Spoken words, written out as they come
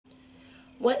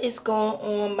What is going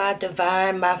on, my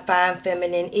divine, my fine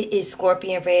feminine? It is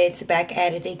ScorpionReddz back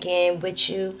at it again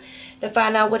with you to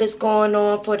find out what is going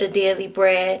on for the daily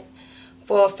bread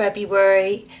for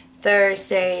February,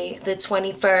 Thursday the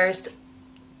 21st,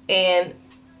 and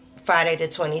Friday the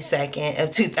 22nd of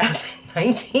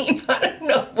 2019. I don't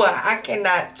know why I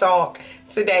cannot talk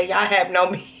today. Y'all have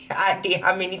no idea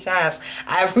how many times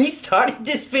I restarted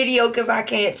this video because I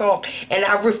can't talk, and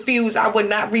I refuse. I would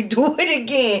not redo it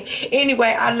again.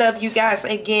 Anyway, I love you guys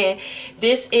again.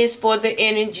 This is for the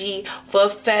energy for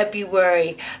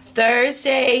February,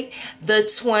 Thursday the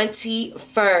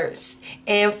 21st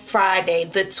and Friday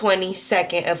the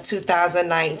 22nd of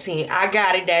 2019. I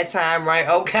got it that time right.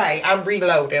 Okay, I'm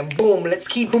reloading. Boom, let's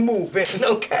keep it moving.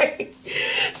 Okay,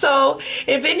 so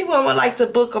if anyone would like to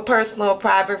book a personal or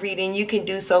private reading, you can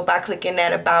do so by clicking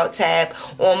that About tab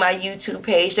on my YouTube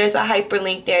page. There's a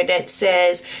hyperlink there that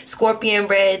says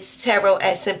ScorpionReddz Tarot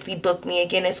at Simply Book Me.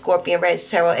 Again, it's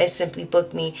ScorpionReddz Tarot at Simply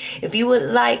Book Me. If you would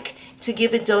like to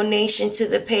give a donation to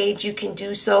the page, you can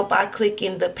do so by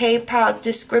clicking the PayPal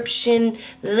description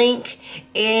link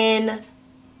in...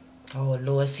 Oh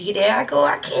Lord, see, there I go.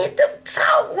 I can't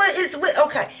talk.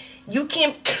 Okay, you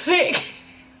can click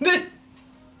the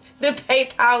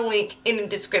PayPal link in the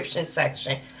description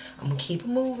section. I'm gonna keep it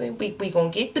moving. We gonna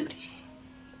get through this.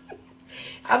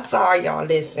 I'm sorry, y'all.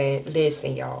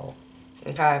 Listen, y'all.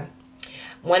 Okay,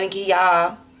 want to give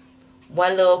y'all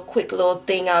one quick little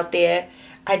thing out there.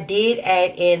 I did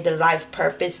add in the life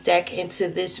purpose deck into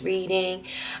this reading.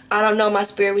 I don't know, my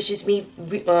spirit was just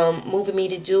moving me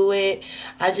to do it.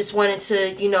 I just wanted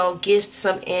to, give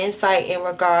some insight in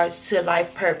regards to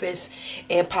life purpose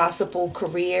and possible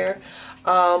career,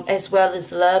 as well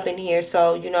as love in here.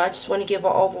 So, I just want to give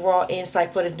an overall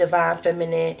insight for the divine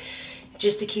feminine,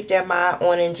 just to keep their mind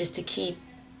on and just to keep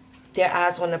their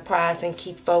eyes on the prize and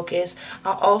keep focused.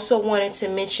 I also wanted to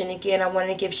mention again, I want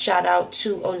to give shout out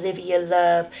to Olivia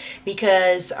Love,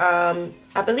 because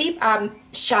I believe I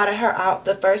shouted her out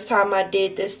the first time I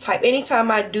did this type.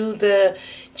 Anytime I do the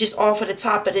just off of the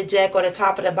top of the deck or the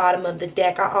top of the bottom of the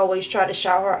deck, I always try to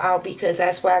shout her out, because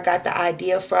that's where I got the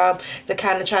idea from, to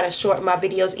kind of try to shorten my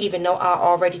videos, even though I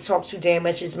already talk too damn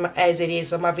much as it is,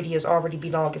 so my videos already be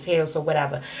long as hell, so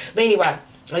whatever. But anyway,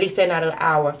 at least they're not an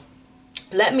hour.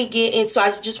 Let me get into, I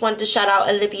just wanted to shout out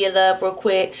Olivia Love real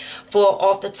quick for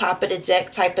off the top of the deck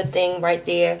type of thing right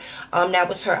there. That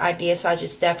was her idea, so I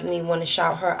just definitely want to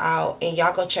shout her out. And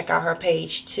y'all go check out her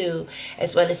page too,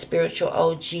 as well as Spiritual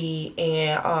OG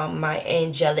and my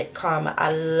Angelic Karma.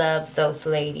 I love those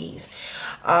ladies.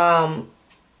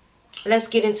 Let's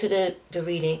get into the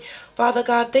reading. Father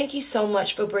God, thank you so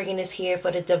much for bringing us here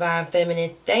for the divine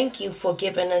feminine. Thank you for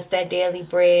giving us that daily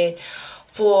bread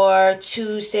for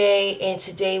Tuesday and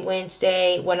today,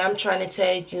 Wednesday, when I'm trying to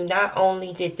tell you, not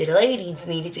only did the ladies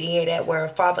needed to hear that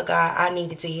word, Father God, I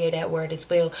needed to hear that word as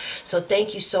well. So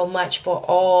thank you so much for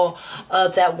all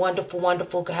of that wonderful,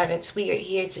 wonderful guidance. We are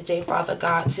here today, Father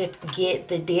God, to get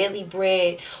the daily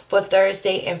bread for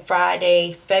Thursday and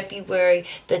Friday, February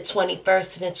the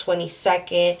 21st and the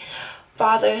 22nd.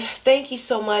 Father, thank you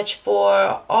so much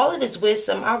for all of this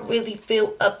wisdom. I really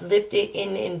feel uplifted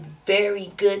and in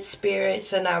very good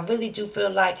spirits. And I really do feel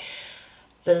like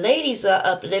the ladies are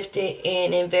uplifted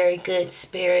and in very good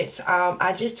spirits.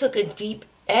 I just took a deep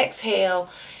exhale.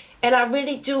 And I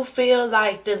really do feel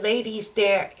like the ladies,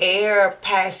 their air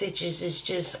passages is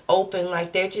just open.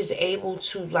 Like they're just able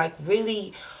to like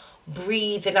really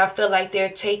breathe. And I feel like they're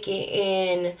just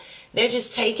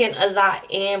taking a lot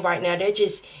in right now. They're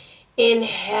just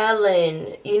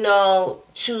inhaling,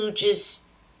 to just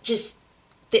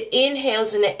the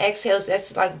inhales and the exhales.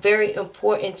 That's like very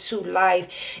important to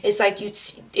life. It's like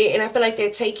and I feel like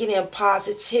they're taking in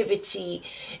positivity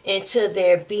into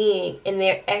their being, and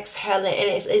they're exhaling, and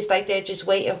it's like they're just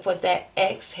waiting for that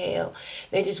exhale.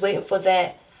 They're just waiting for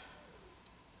that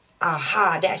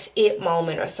aha, that's it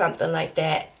moment or something like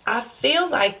that. I feel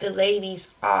like the ladies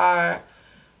are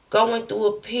going through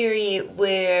a period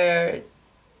where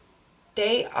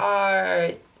they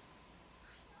are,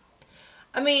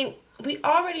 we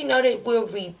already know that we're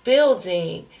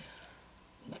rebuilding,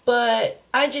 but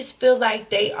I just feel like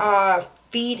they are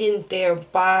feeding their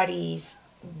bodies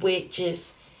with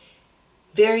just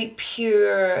very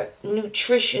pure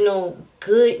nutritional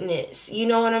goodness. You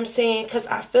know what I'm saying? Because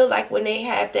I feel like when they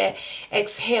have that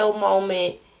exhale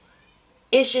moment,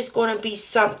 it's just going to be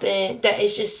something that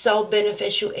is just so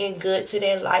beneficial and good to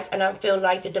their life. And I feel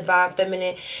like the divine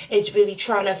feminine is really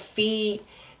trying to feed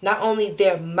not only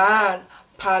their mind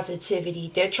positivity,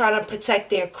 they're trying to protect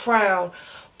their crown,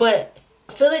 but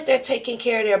I feel like they're taking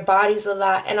care of their bodies a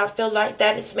lot, and I feel like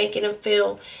that is making them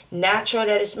feel natural,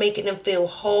 that is making them feel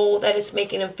whole, that is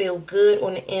making them feel good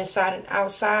on the inside and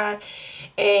outside.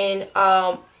 And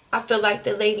I feel like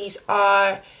the ladies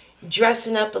are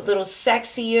dressing up a little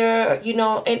sexier, you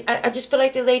know, and I just feel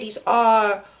like the ladies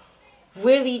are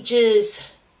really just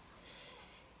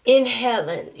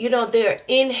inhaling, you know, they're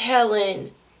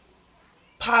inhaling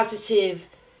positive,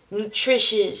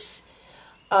 nutritious,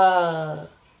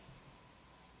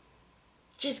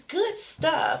 just good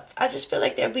stuff. I just feel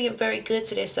like they're being very good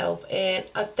to themselves, and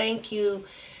I thank you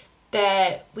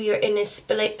that we are in this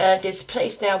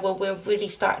place now where we're really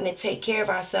starting to take care of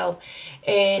ourselves.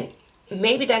 And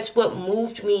maybe that's what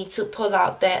moved me to pull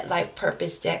out that life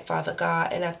purpose deck, Father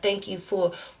God. And I thank you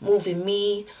for moving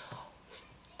me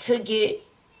to get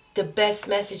the best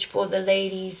message for the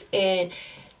ladies. And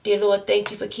dear Lord,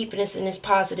 thank you for keeping us in this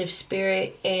positive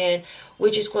spirit. And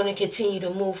we're just going to continue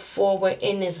to move forward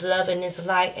in this love and this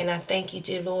light. And I thank you,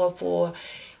 dear Lord, for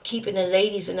keeping the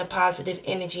ladies in a positive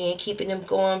energy and keeping them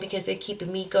going, because they're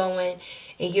keeping me going.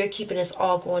 And you're keeping us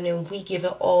all going. And we give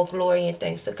it all glory and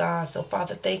thanks to God. So,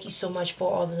 Father, thank you so much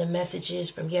for all of the messages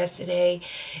from yesterday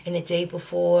and the day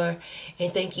before.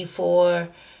 And thank you for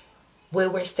where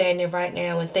we're standing right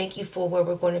now, and thank you for where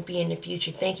we're going to be in the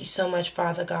future. Thank you so much,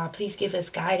 Father God. Please give us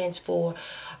guidance for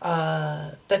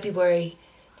February,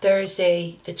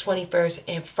 Thursday the 21st,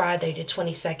 and Friday the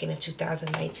 22nd of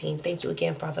 2019. Thank you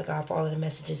again, Father God, for all of the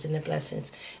messages and the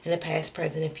blessings in the past,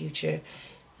 present, and future.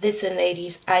 Listen,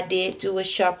 ladies, I did do a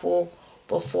shuffle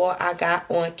before I got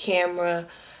on camera.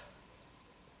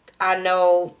 I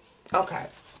know, okay,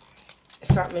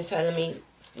 something is telling me,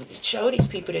 show these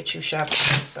people that you shuffle,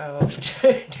 so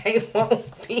they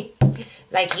won't be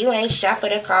like, you ain't shuffle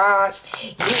the cards, you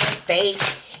ain't fake,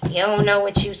 you don't know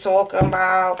what you talking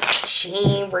about, she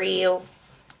ain't real.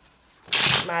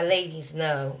 My ladies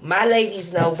know. My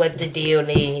ladies know what the deal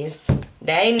is.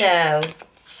 They know.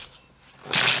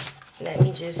 Let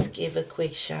me just give a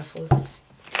quick shuffle.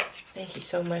 Thank you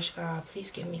so much, God.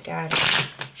 Please give me guidance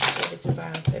for the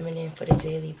Divine Feminine, for the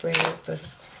Daily Bread, for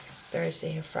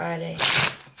Thursday and Friday,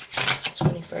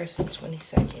 21st and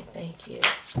 22nd. Thank you.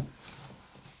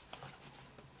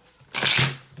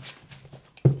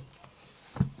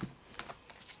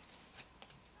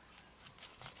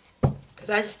 Because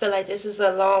I just feel like this is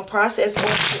a long process going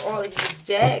through all of these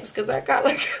decks, because I got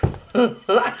like a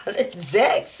lot of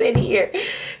decks in here.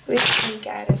 Please give me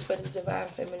guidance for the Divine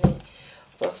Feminine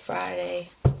for Friday,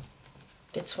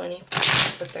 the 20th,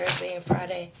 for Thursday and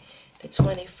Friday, the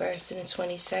 21st and the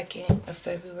 22nd of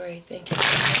February. Thank you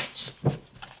so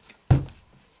much.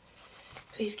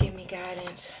 Please give me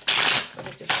guidance for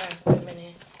the Divine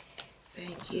Feminine.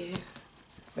 Thank you.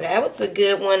 Well, that was a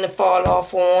good one to fall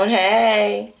off on.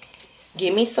 Hey,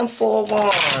 give me some 4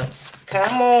 wands.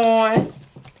 Come on.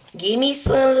 Give me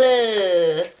some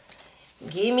love.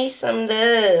 Give me some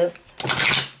love.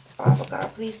 Father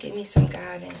God, please give me some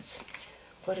guidance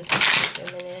for the Divine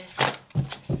Feminine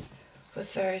for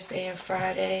Thursday and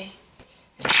Friday,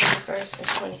 the 21st and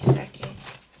 22nd.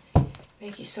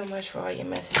 Thank you so much for all your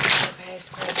messages in the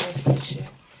past, present, and future.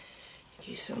 Thank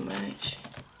you so much.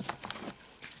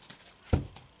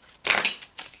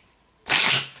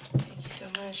 Thank you so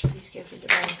much. Please give the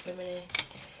Divine Feminine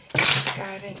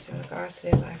guidance in regards to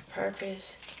their life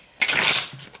purpose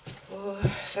for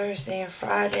Thursday and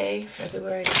Friday,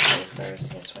 February the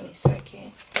 21st and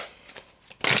 22nd.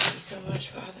 Thank you so much,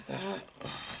 Father God.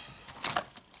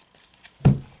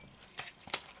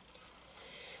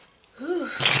 Whew.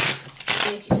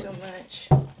 Thank you so much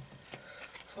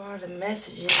for all the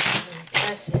messages and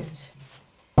blessings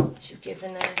that you've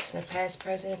given us in the past,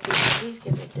 present, and future. Please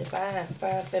give the Divine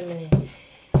Feminine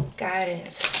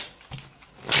guidance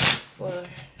for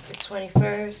the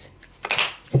 21st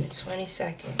and the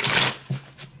 22nd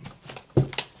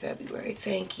February.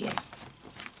 Thank you.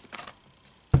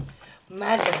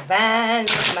 My divine,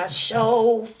 my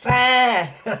show fine.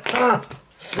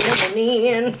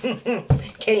 Feminine.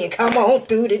 Can you come on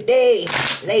through today?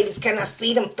 Ladies, can I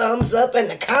see them thumbs up in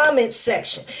the comment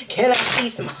section? Can I see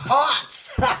some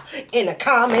hearts in the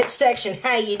comment section?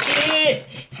 How you doing?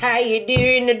 How you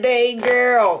doing today,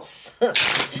 girls?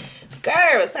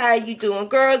 Girls, how you doing?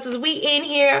 Girls, is we in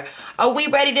here? Are we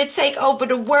ready to take over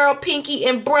the world, Pinky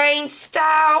and Brain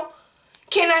style?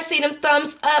 Can I see them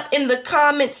thumbs up in the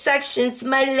comment sections,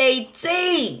 my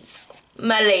ladies?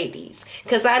 My ladies.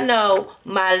 Because I know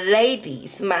my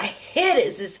ladies, my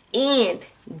hitters is in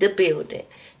the building.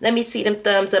 Let me see them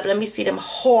thumbs up. Let me see them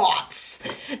hearts.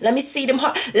 Let me see them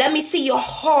hearts. Let me see your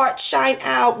heart shine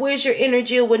out. Where's your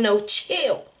energy with no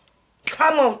chill?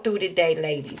 Come on through today,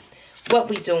 ladies. What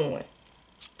we doing?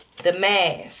 the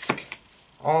Mask.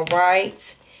 All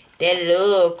right. That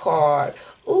love card.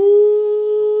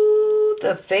 Ooh,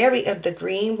 the Fairy of the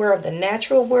Green World, the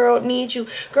natural world needs you.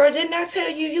 Girl, didn't I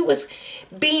tell you you was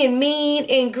being mean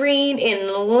and green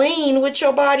and lean with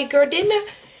your body, girl? Did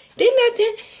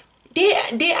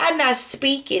I not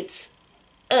speak it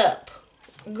up?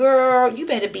 Girl, you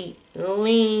better be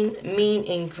lean, mean,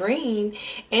 and green.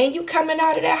 And you coming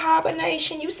out of that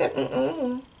hibernation, you said,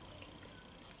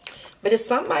 But it's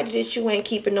somebody that you ain't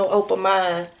keeping no open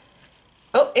mind.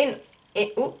 Oh, in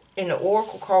the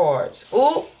Oracle cards.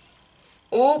 Ooh,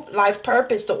 life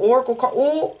purpose, the Oracle card.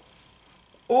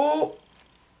 Ooh.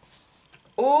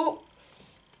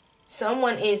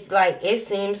 Someone is like, it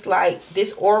seems like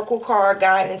this Oracle card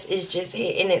guidance is just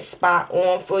hitting it spot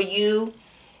on for you.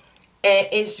 And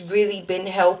it's really been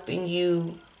helping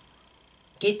you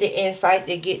get the insight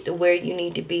to get to where you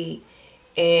need to be.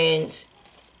 And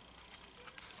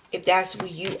if that's where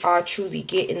you are truly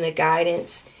getting the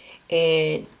guidance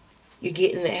and you're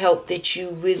getting the help that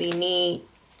you really need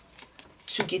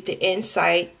to get the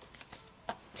insight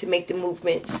to make the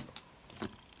movements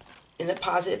and the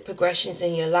positive progressions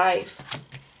in your life,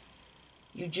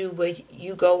 you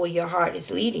go where your heart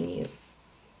is leading you.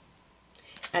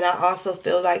 And I also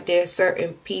feel like there are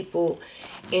certain people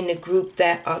in the group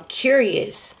that are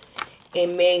curious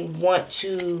and may want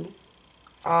to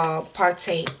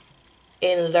partake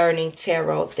in learning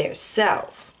tarot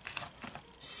themselves.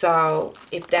 So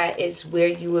if that is where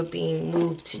you are being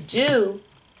moved to do,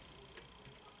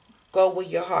 go where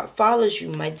your heart follows you,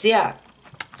 my dear.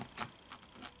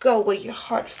 Go where your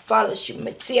heart follows you,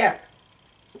 my dear.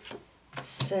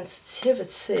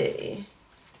 Sensitivity.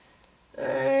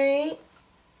 Alright.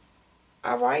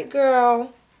 Alright,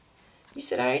 girl. You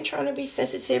said I ain't trying to be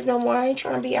sensitive no more. I ain't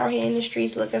trying to be out here in the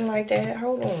streets looking like that.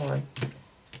 Hold on.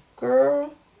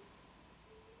 Girl.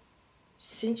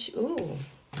 Ooh,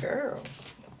 girl.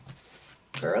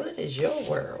 Girl, it is your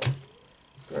world.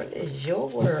 Girl, it is your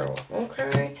world.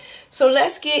 Okay? So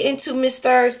let's get into Miss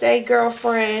Thursday,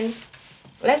 girlfriend.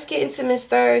 Let's get into Miss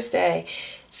Thursday.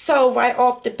 So right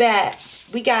off the bat,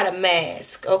 we got a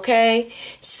mask, okay?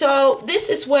 So this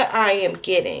is what I am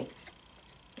getting.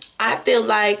 I feel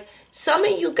like some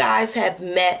of you guys have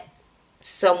met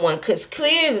someone, because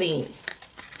clearly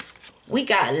we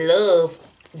got love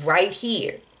right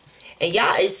here. And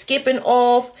y'all is skipping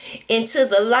off into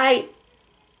the light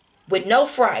with no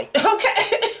fright,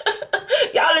 okay?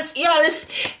 Y'all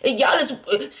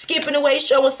is skipping away,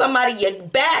 showing somebody your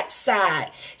backside,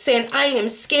 saying, I am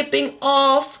skipping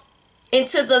off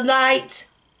into the light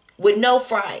with no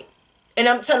fright. And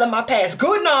I'm telling my past,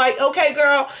 good night, okay,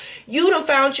 girl? You done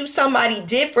found you somebody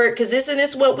different, because isn't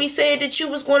this what we said that you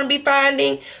was going to be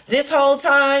finding this whole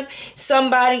time?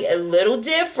 Somebody a little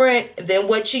different than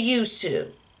what you used to,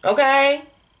 okay?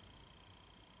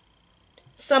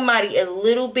 Somebody a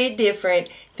little bit different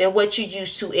than what you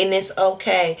used to, and it's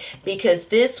okay, because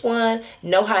this one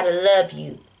know how to love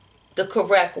you the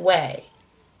correct way.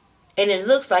 And it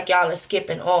looks like y'all are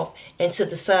skipping off into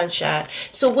the sunshine.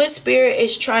 So what Spirit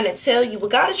is trying to tell you,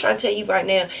 what God is trying to tell you right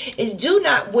now, is do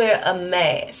not wear a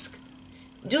mask.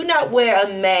 Do not wear a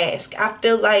mask. I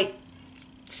feel like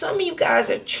some of you guys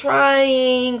are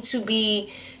trying to be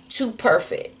too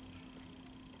perfect.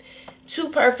 Too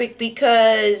perfect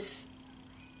because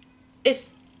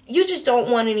you just don't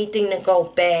want anything to go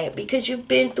bad, because you've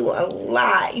been through a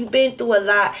lot. You've been through a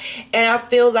lot. And I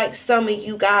feel like some of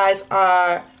you guys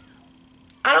are,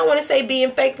 I don't want to say being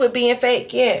fake, but being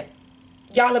fake, yeah.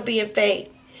 Y'all are being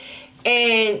fake.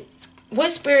 And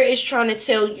what Spirit is trying to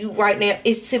tell you right now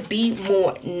is to be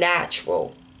more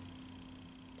natural.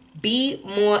 Be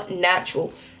more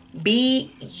natural.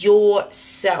 Be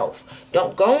yourself.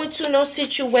 Don't go into no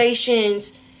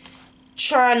situations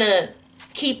trying to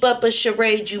keep up a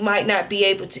charade you might not be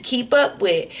able to keep up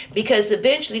with, because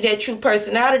eventually that true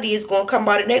personality is going to come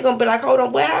out and they're going to be like, hold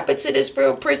on, what happened to this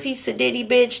real prissy sedity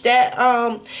bitch that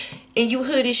and you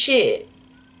hood as shit?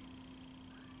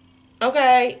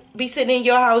 Okay, be sitting in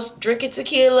your house drinking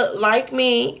tequila like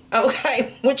me,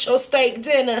 okay, with your steak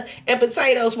dinner and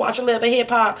potatoes, watching live hip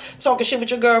hop, talking shit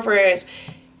with your girlfriends.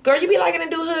 Girl, you be liking to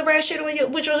do hood rat shit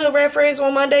with your hood rat friends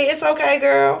on Monday. It's okay,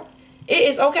 girl. It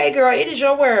is okay, girl. It is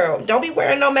your world. Don't be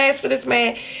wearing no mask for this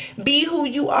man. Be who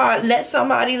you are. Let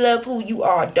somebody love who you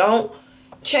are. Don't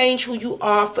change who you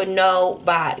are for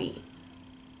nobody.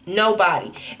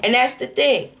 Nobody. And that's the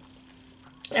thing.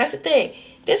 That's the thing.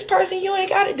 This person, you ain't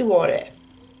got to do all that.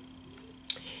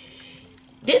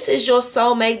 This is your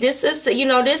soulmate. This is,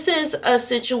 this is a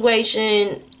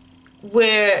situation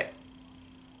where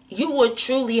you were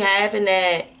truly having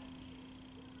that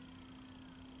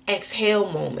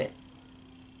exhale moment.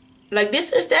 Like,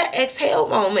 this is that exhale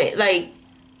moment. Like,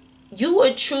 you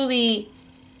are truly,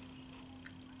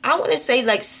 I want to say,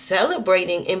 like,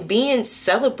 celebrating and being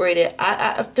celebrated.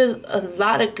 I feel a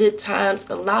lot of good times,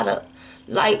 a lot of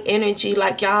light energy.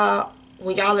 Like, y'all,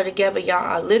 when y'all are together, y'all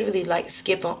are literally, like,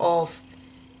 skipping off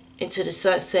into the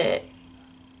sunset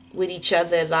with each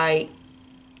other. Like,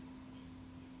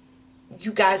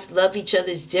 you guys love each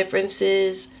other's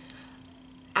differences.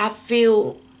 I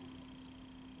feel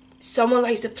someone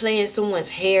likes to play in someone's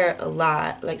hair a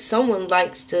lot. Like, someone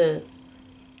likes to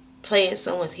play in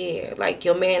someone's hair. Like,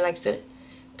 your man likes to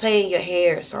play in your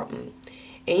hair or something.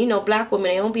 And you know, black women,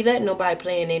 they don't be letting nobody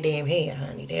play in their damn hair,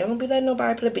 honey. They don't be letting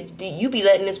nobody play. But you be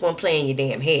letting this one play in your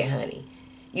damn hair, honey.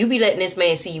 You be letting this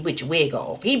man see you with your wig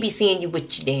off. He be seeing you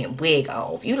with your damn wig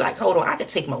off. You like, hold on, I can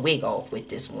take my wig off with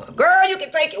this one. Girl, you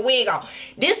can take your wig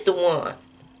off. This the one.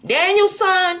 Daniel's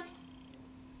son.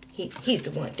 He's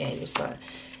the one, Daniel's son.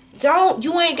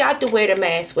 You ain't got to wear the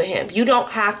mask with him. You don't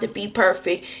have to be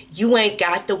perfect. You ain't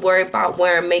got to worry about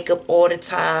wearing makeup all the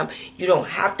time. You don't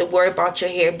have to worry about your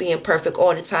hair being perfect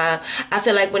all the time. I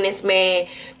feel like when this man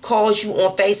calls you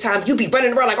on FaceTime, you be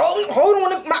running around like, oh, hold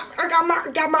on,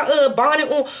 I got my bonnet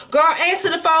on. Girl, answer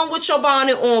the phone with your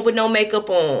bonnet on with no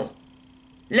makeup on.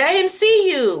 Let him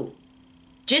see you.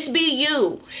 Just be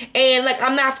you. And like,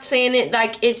 I'm not saying it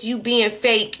like it's you being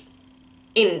fake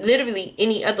in literally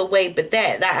any other way but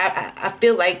that. I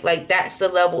feel like that's the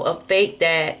level of fake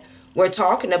that we're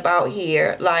talking about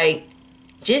here. Like,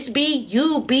 just be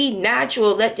you, be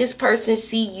natural. Let this person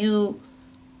see you.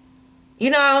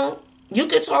 You know, you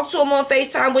could talk to him on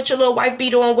FaceTime with your little wife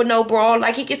beater on with no bra.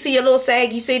 Like, he can see your little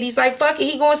saggy titties. Like, fuck it,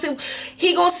 he gonna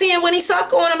see him when he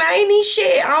suck on him. I ain't need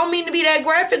shit. I don't mean to be that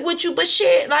graphic with you, but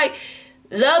shit, like,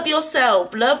 love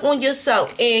yourself, love on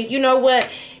yourself. And you know what,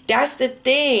 that's the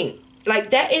thing.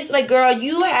 Like, that is like, girl,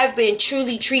 you have been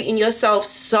truly treating yourself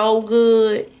so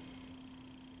good.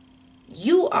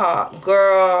 You are,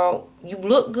 girl, you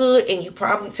look good and you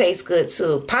probably taste good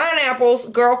too. Pineapples,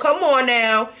 girl, come on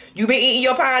now. You been eating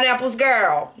your pineapples,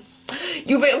 girl.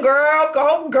 You been,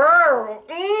 girl.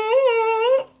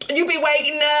 You be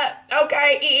waking up,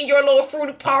 okay, eating your little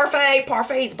fruity parfait.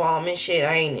 Parfait's bomb and shit,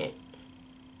 ain't it?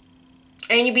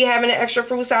 And you be having an extra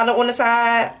fruit salad on the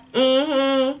side.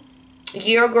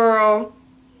 Yeah, girl.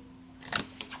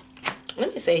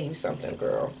 Let me say you something,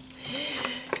 girl.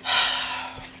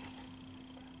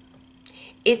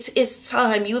 It's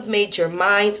time. You've made your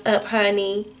mind up,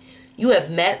 honey. You have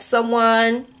met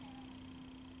someone.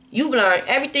 You've learned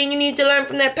everything you need to learn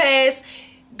from that past.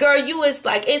 Girl, you is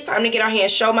like, it's time to get out here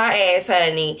and show my ass,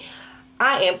 honey.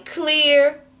 I am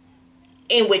clear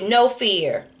and with no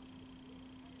fear.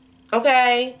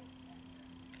 Okay?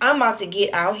 I'm about to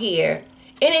get out here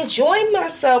and enjoy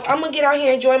myself. I'm going to get out here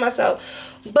and enjoy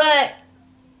myself. But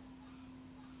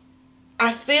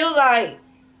I feel like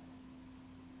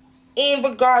in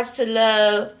regards to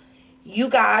love, you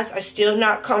guys are still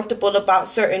not comfortable about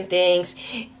certain things.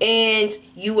 And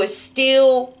you are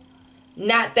still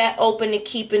not that open to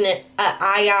keeping an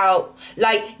eye out.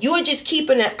 Like, you are just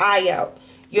keeping an eye out.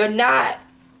 You're not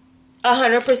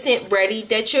 100% ready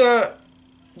that you're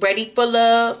ready for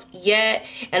love yet.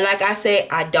 And like I said,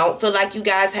 I don't feel like you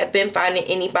guys have been finding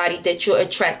anybody that you're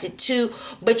attracted to,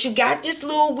 but you got this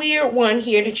little weird one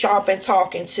here that y'all been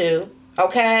talking to,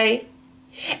 okay?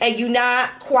 And you're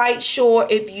not quite sure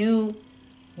if you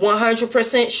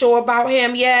 100% sure about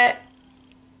him yet.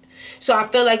 So I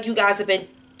feel like you guys have been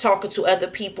talking to other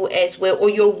people as well, or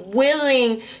you're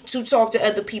willing to talk to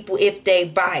other people if they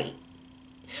bite.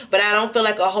 But I don't feel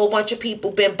like a whole bunch of people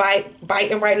been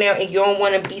biting right now, and you don't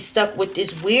want to be stuck with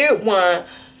this weird one,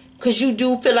 because you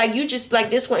do feel like you just like,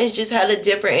 this one is just hella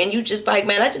different, and you just like,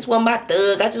 man, I just want my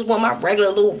thug, I just want my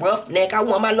regular little roughneck, I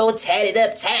want my little tatted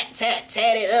up,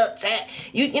 tatted up,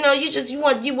 you know, you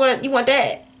want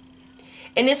that.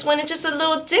 And this one is just a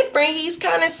little different. He's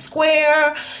kind of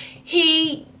square.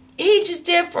 He just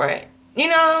different, you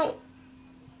know.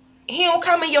 He don't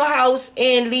come in your house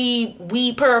and leave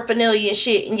weed paraphernalia and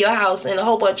shit in your house and a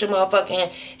whole bunch of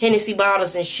motherfucking Hennessy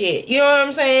bottles and shit. You know what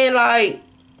I'm saying? Like,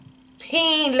 he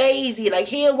ain't lazy. Like,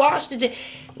 he'll wash the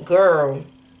girl.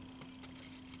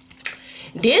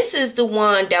 This is the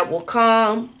one that will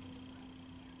come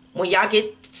when y'all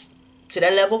get to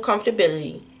that level of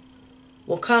comfortability.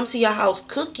 Will come to your house,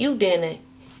 cook you dinner,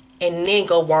 and then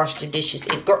go wash the dishes.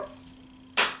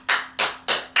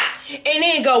 And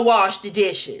then go wash the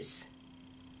dishes.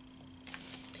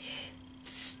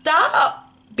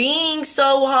 Stop being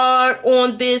so hard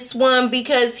on this one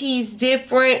because he's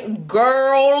different,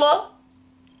 girl.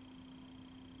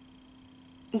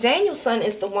 Daniel's son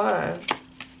is the one.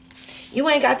 You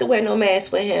ain't got to wear no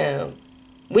mask with him.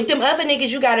 With them other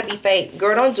niggas, you gotta be fake.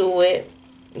 Girl, don't do it.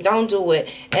 Don't do it.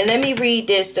 And let me read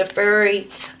this. The Fairy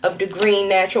of the Green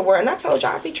Natural World. And I told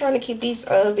y'all I be trying to keep these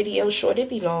videos short. It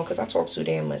be long because I talk too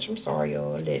damn much. I'm sorry,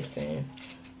 y'all. Listen.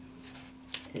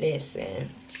 Listen.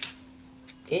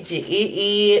 It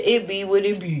be what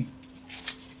it be.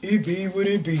 It be what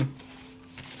it be.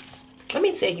 Let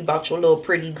me tell you about your little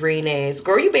pretty green ass.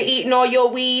 Girl, you been eating all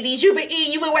your Wheaties. You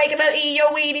been waking up eating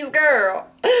your Wheaties, girl.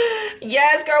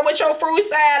 Yes, girl, with your fruit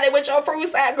salad.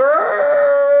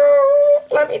 Girl.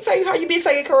 Let me tell you how you be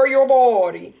taking care of your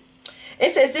body.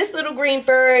 It says this little green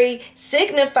fairy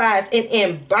signifies and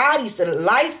embodies the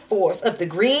life force of the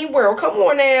green world. Come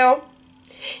on now.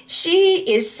 She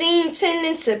is seen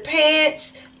tending to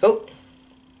pants. Oh,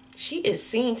 she is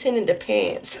seen tending to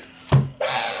pants.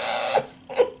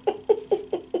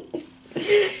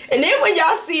 And then when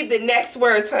y'all see the next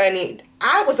words, honey,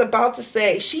 I was about to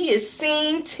say she is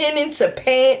seen tending to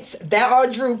pants that are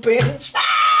drooping.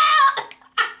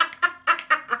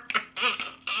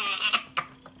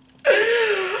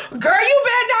 Girl, you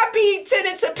better not be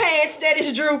tending to pants that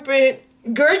is drooping.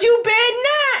 Girl, you better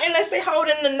not. Unless they hold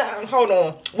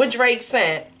on. What Drake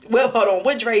said. Well, hold on.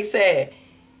 What Drake said.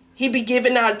 He be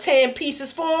giving out 10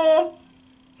 pieces for him.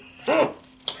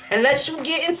 Unless you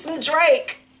getting some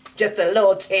Drake. Just a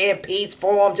little 10-piece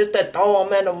for him. Just to throw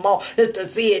him in the mall. Just to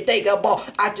see if they got ball.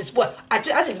 I just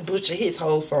butchered his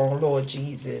whole song. Lord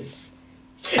Jesus.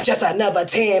 Just another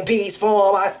 10-piece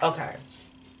for him. Okay.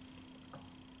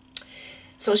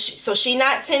 So she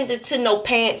not tended to no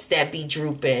pants that be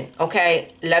drooping, okay?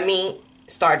 Let me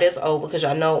start this over because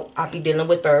y'all know I be dealing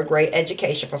with third grade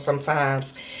education for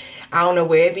sometimes. I don't know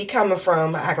where it be coming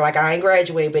from. I act like I ain't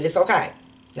graduated, but it's okay.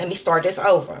 Let me start this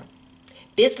over.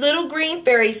 This little green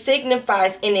fairy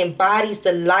signifies and embodies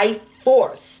the life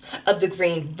force of the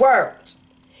green world.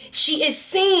 She is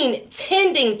seen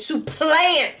tending to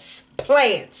plants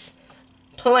that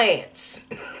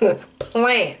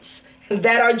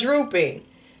are drooping.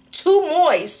 Too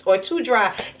moist or too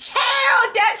dry.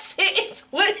 Child, that sentence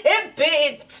would have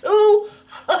been too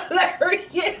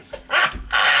hilarious.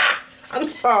 I'm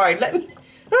sorry. Let me.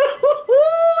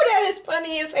 That is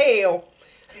funny as hell.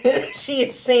 She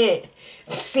is seen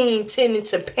tending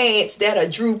to pants that are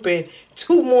drooping.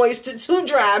 Too moist or too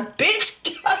dry. Bitch.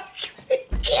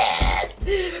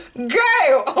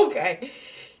 Girl. Okay.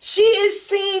 She is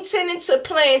seen tending to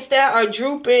plants that are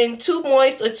drooping, too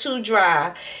moist or too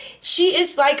dry. She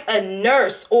is like a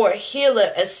nurse or a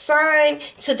healer assigned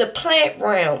to the plant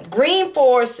realm, green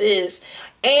forests,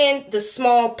 and the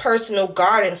small personal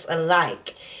gardens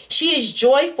alike. She is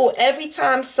joyful every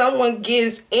time someone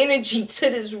gives energy to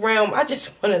this realm. I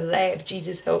just want to laugh.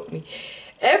 Jesus help me.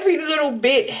 Every little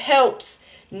bit helps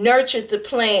nurture the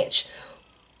plants,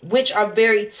 which are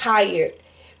very tired.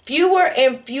 Fewer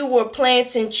and fewer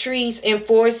plants and trees and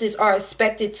forests are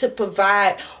expected to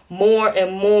provide more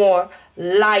and more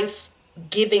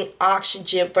life-giving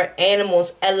oxygen for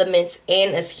animals, elements,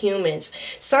 and as humans.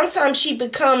 Sometimes she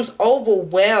becomes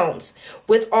overwhelmed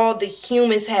with all the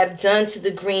humans have done to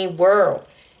the green world.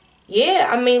 Yeah,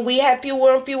 I mean, we have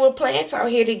fewer and fewer plants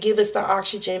out here to give us the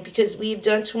oxygen because we've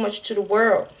done too much to the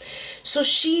world. So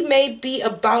she may be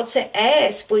about to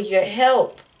ask for your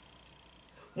help.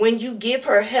 When you give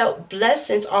her help,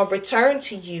 blessings are returned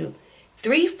to you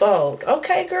threefold.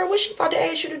 Okay, girl, what she about to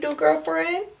ask you to do,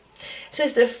 girlfriend?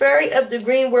 Since the fairy of the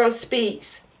green world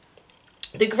speaks,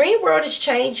 the green world is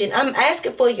changing. I'm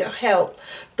asking for your help.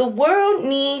 The world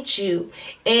needs you,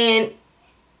 and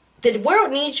the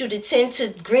world needs you to tend to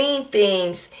green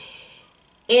things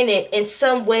in it in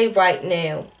some way right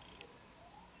now.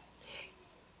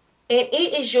 And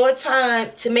it is your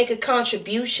time to make a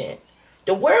contribution.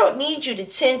 The world needs you to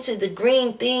tend to the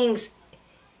green things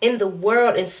in the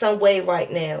world in some way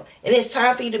right now. And it's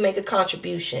time for you to make a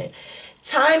contribution.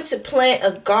 Time to plant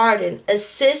a garden.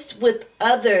 Assist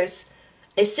others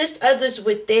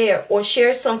with their, or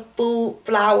share some food,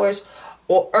 flowers,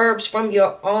 or herbs from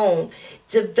your own.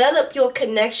 Develop your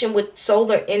connection with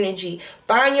solar energy.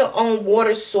 Find your own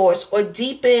water source, or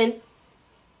depend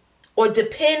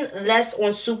less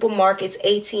on supermarkets,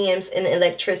 ATMs, and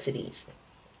electricities.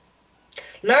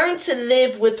 Learn to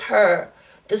live with her,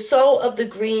 the soul of the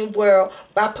green world.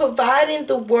 By providing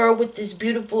the world with this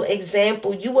beautiful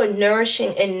example, you are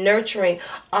nourishing and nurturing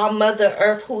our Mother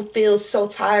Earth, who feels so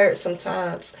tired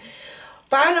sometimes.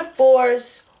 Find a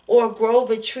forest or a grove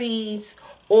of trees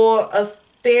or a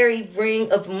fairy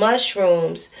ring of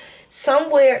mushrooms,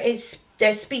 somewhere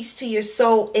that speaks to your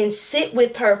soul, and sit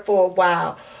with her for a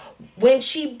while. When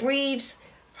she breathes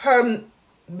her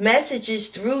messages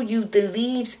through you, the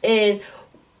leaves and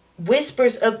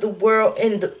whispers of the world,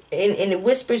 and it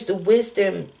whispers the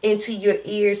wisdom into your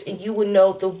ears, and you will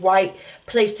know the right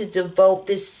place to devote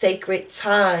this sacred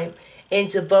time and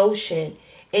devotion,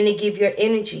 and to give your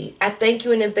energy. I thank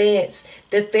you in advance.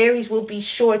 The fairies will be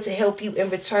sure to help you in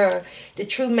return. The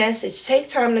true message: take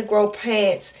time to grow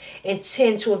plants and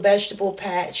tend to a vegetable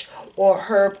patch or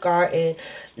herb garden.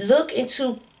 Look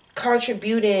into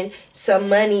contributing some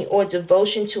money or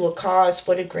devotion to a cause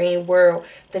for the green world.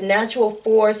 The natural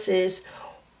forces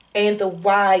and the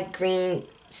wide green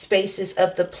spaces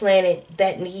of the planet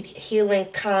that need healing,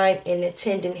 kind, and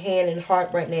attending hand and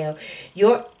heart right now.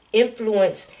 Your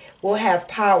influence will have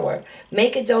power.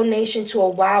 Make a donation to a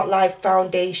wildlife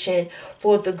foundation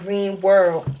for the green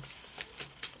world.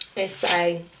 And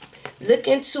say, look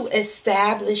into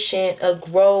establishing a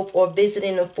grove or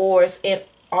visiting a forest and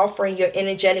offering your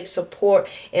energetic support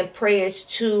and prayers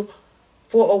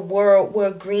for a world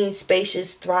where green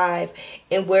spaces thrive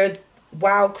and where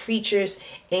wild creatures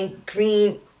and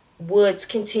green woods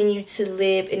continue to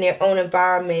live in their own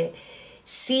environment.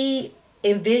 See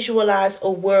and visualize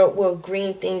a world where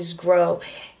green things grow,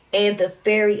 and the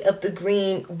fairy of the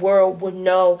green world will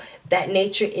know that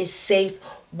nature is safe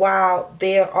while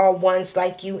there are ones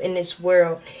like you in this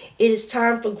world. It is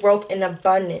time for growth and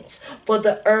abundance, for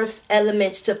the earth's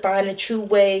elements to find a true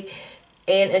way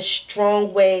and a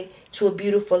strong way to a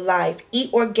beautiful life.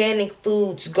 Eat organic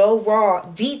foods, go raw,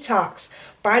 detox,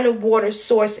 find a water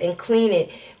source and clean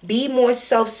it. Be more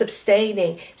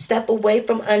self-sustaining. Step away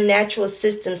from unnatural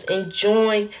systems and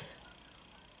join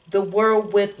the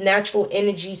world with natural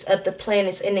energies of the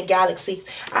planets and the galaxies.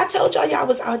 I told y'all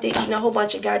was out there eating a whole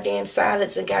bunch of goddamn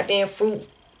salads and goddamn fruit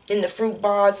in the fruit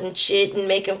bars and shit, and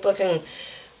making fucking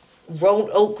rolled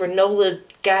oat granola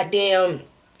goddamn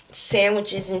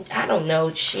sandwiches, and I don't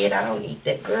know shit. I don't eat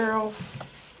that, girl.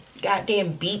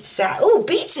 Goddamn beet salad. Oh,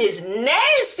 beets is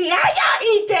nasty. How y'all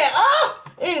eat that? Oh!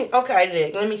 Okay,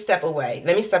 look, let me step away.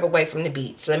 Let me step away from the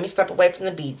beets. Let me step away from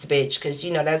the beets, bitch. Because,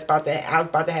 you know, I was about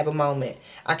to have a moment.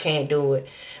 I can't do it.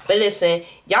 But listen,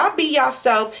 y'all be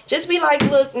yourself. Just be like,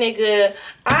 look, nigga,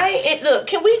 look,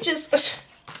 can we just...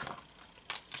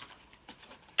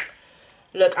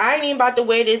 Look, I ain't even about to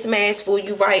wear this mask for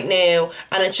you right now.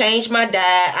 I done changed my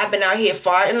diet. I've been out here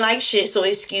farting like shit, so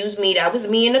excuse me. That was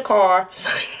me in the car.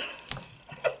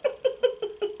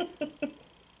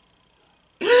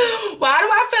 Why do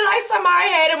I feel like somebody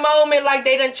had a moment like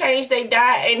they done changed their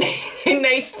diet and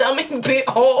they stomach bit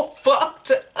all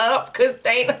fucked up because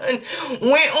they done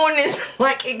went on this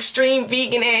like extreme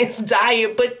vegan ass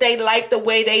diet, but they like the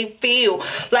way they feel.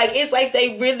 Like, it's like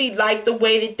they really like the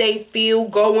way that they feel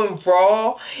going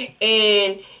raw,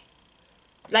 and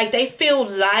like they feel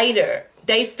lighter.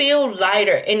 They feel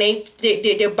lighter, and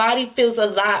their body feels a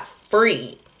lot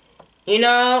free, you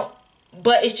know?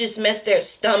 But it's just messed their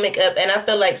stomach up. And I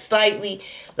feel like slightly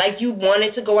like you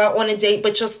wanted to go out on a date,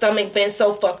 but your stomach been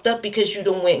so fucked up because you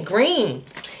done went green.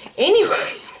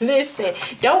 Anyway, listen,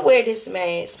 don't wear this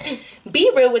mask. Be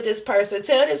real with this person.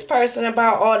 Tell this person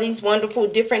about all these wonderful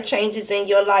different changes in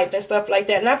your life and stuff like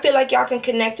that. And I feel like y'all can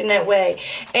connect in that way.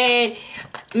 And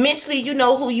mentally, you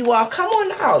know who you are. Come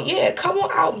on out. Yeah, come on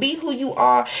out. Be who you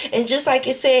are. And just like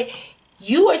it said,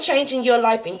 you are changing your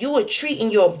life and you are treating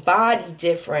your body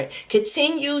different.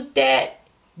 Continue that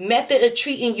method of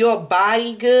treating your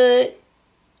body good.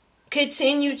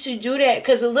 Continue to do that,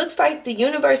 because it looks like the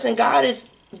universe and God is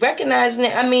recognizing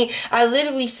it. I mean, I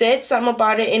literally said something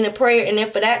about it in the prayer, and then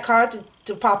for that card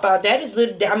to pop out, that is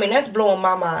literally, I mean, that's blowing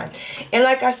my mind. And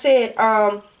like I said,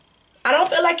 I don't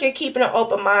feel like you're keeping an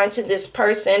open mind to this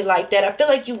person like that. I feel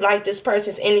like you like this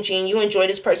person's energy and you enjoy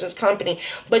this person's company,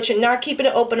 but you're not keeping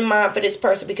an open mind for this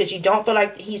person because you don't feel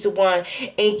like he's the one,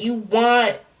 and you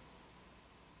want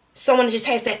someone that just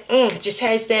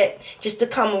has that, just to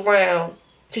come around,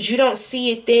 because you don't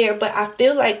see it there. But I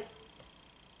feel like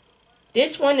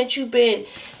this one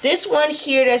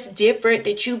here that's different,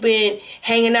 that you've been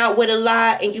hanging out with a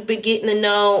lot and you've been getting to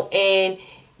know, and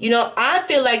you know, I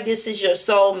feel like this is your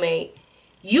soulmate.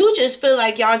 You just feel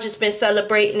like y'all just been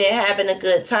celebrating and having a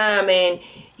good time, and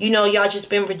you know, y'all just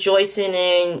been rejoicing,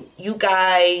 and you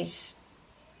guys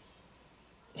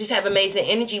just have amazing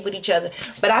energy with each other.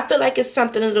 But I feel like it's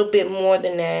something a little bit more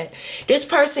than that. This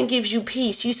person gives you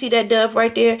peace. You see that dove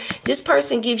right there? This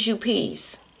person gives you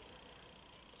peace.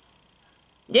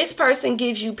 This person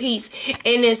gives you peace,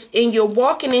 and you're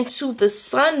walking into the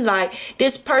sunlight.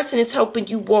 This person is helping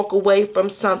you walk away from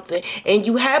something, and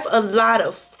you have a lot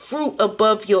of fruit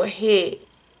above your head.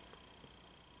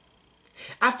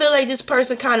 I feel like this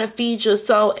person kind of feeds your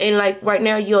soul, and like right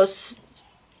now you're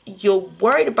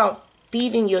worried about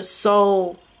feeding your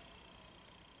soul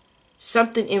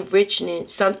something enriching,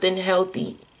 something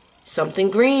healthy, something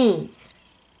green.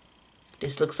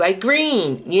 This looks like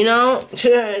green, you know?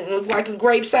 It looks like a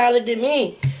grape salad to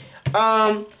me.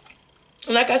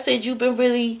 Like I said, you've been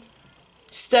really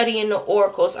studying the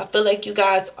oracles. I feel like you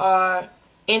guys are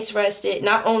interested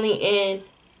not only in,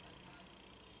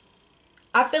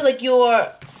 I feel like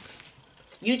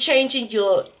you changing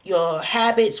your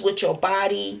habits with your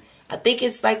body. I think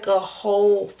it's like a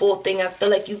whole full thing. I feel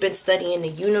like you've been studying the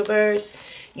universe.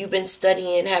 You've been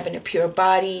studying having a pure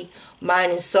body,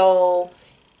 mind and soul.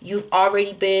 You've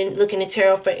already been looking at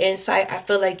tarot for insight. I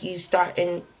feel like you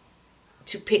starting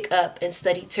to pick up and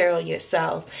study tarot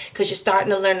yourself, because you're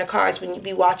starting to learn the cards. When you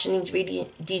be watching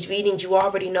these readings, you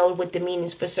already know what the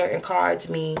meanings for certain cards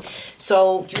mean.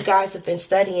 So you guys have been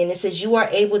studying. It says you are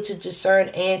able to discern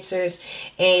answers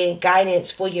and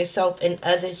guidance for yourself and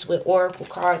others with oracle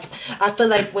cards. I feel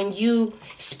like when you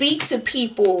speak to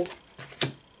people,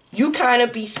 you kind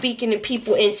of be speaking to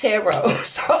people in tarot.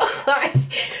 So, like,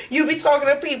 you be talking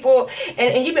to people,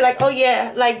 and you be like, oh,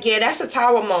 yeah, like, yeah, that's a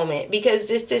tower moment, because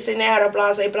this, and that, or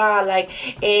blah, blah, blah,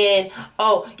 like, and,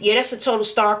 oh, yeah, that's a total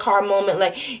star card moment,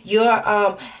 like, you're,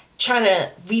 trying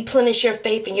to replenish your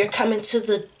faith, and you're coming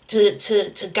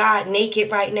to God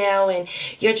naked right now, and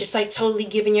you're just, like, totally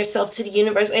giving yourself to the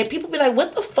universe, and people be like,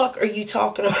 what the fuck are you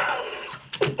talking about?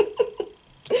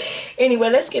 Anyway,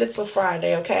 let's get it to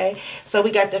Friday, okay? So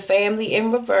we got the family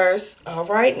in reverse. All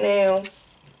right, now.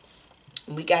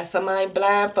 We got somebody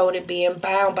blindfolded being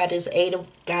bound by this 8 of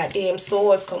goddamn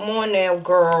swords. Come on now,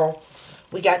 girl.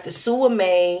 We got the sewer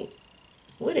maid.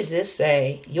 What does this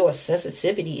say? Your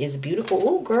sensitivity is beautiful.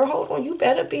 Ooh, girl, hold on. You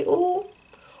better be. Ooh.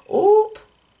 Oop.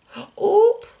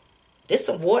 Oop. This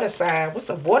a water sign. What's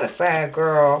a water sign,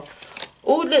 girl?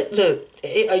 Ooh, look.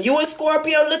 Are you a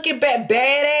Scorpio looking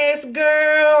badass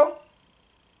girl?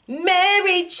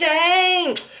 Mary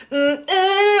Jane.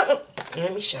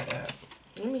 Let me shut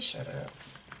up.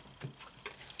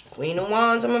 Queen of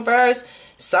Wands in reverse.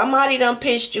 Somebody done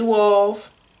pissed you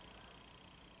off.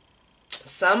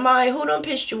 Somebody who done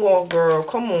pissed you off, girl.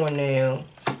 Come on now.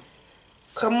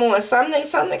 Come on.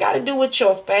 Something got to do with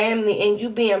your family and you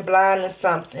being blind to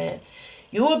something.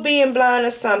 You were being blind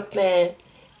to something.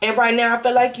 And right now, I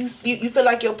feel like you feel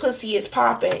like your pussy is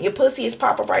popping. Your pussy is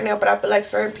popping right now, but I feel like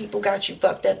certain people got you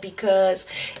fucked up because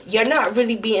you're not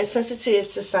really being sensitive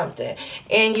to something.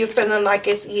 And you're feeling like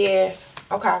it's, yeah,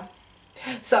 okay.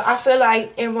 So I feel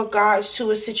like in regards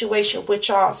to a situation with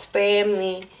y'all's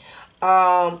family,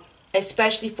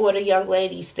 especially for the young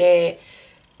ladies that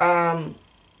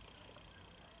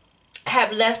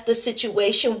have left the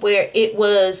situation where it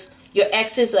was your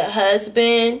ex is a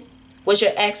husband, was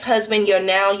your ex-husband, you're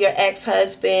now your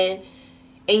ex-husband,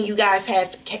 and you guys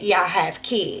have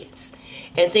kids,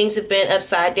 and things have been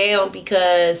upside down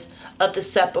because of the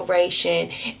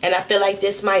separation. And I feel like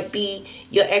this might be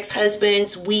your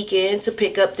ex-husband's weekend to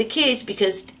pick up the kids,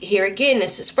 because here again,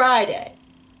 this is Friday.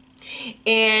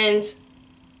 And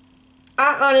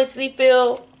I honestly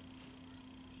feel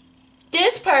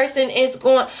this person is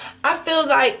going, I feel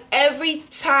like every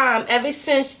time, ever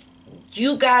since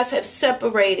you guys have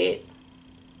separated,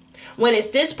 when it's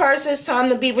this person's time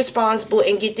to be responsible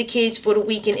and get the kids for the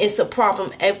weekend, it's a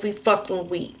problem every fucking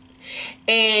week.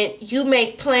 And you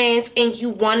make plans and you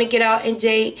want to get out and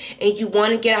date and you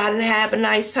want to get out and have a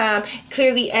nice time.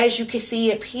 Clearly, as you can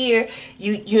see up here,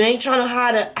 you ain't trying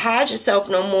to hide yourself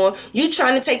no more. You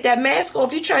trying to take that mask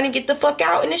off. You trying to get the fuck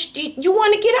out, and you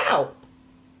want to get out.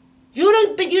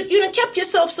 You done kept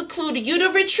yourself secluded. You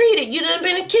done retreated. You done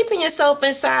been keeping yourself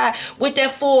inside with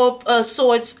that four of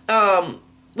swords.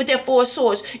 With that 4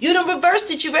 swords. You done reversed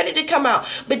it. You ready to come out.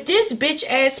 But this bitch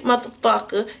ass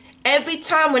motherfucker, every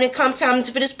time when it comes time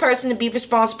for this person to be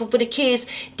responsible for the kids,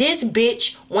 this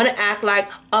bitch want to act like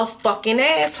a fucking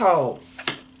asshole.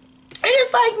 And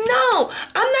it's like, no,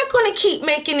 I'm not going to keep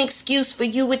making an excuse for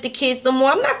you with the kids no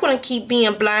more. I'm not going to keep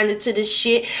being blinded to this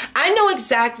shit. I know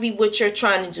exactly what you're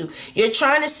trying to do. You're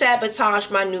trying to sabotage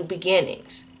my new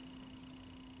beginnings.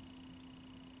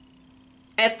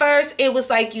 At first, it was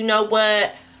like, you know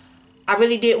what? I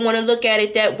really didn't want to look at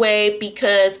it that way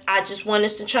because I just want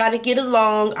us to try to get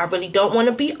along. I really don't want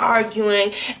to be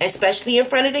arguing, especially in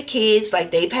front of the kids.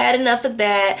 Like, they've had enough of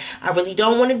that. I really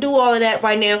don't want to do all of that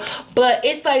right now. But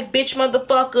it's like, bitch,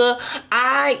 motherfucker,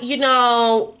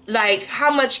 like,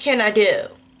 how much can I do?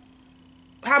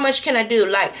 How much can I do?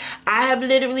 Like, I have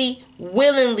literally,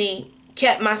 willingly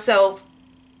kept myself,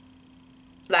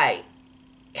 like,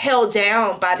 held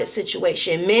down by the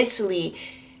situation mentally,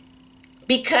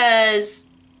 because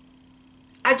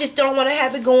I just don't want to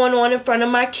have it going on in front of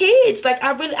my kids. Like,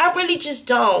 I really just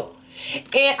don't.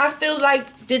 And I feel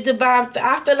like the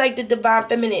divine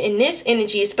feminine in this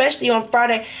energy, especially on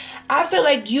Friday, I feel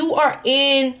like you are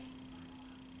in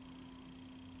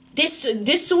this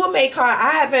soulmate card.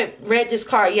 I haven't read this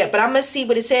card yet, but I'm gonna see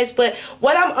what it says. But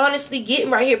what I'm honestly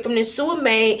getting right here from this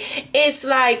soulmate is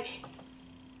like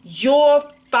your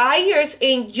fires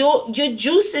and your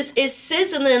juices is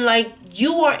sizzling. Like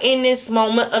you are in this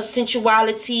moment of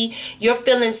sensuality. You're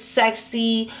feeling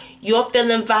sexy. You're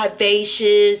feeling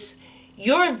vivacious.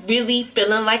 You're really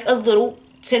feeling like a little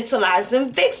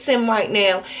tantalizing vixen right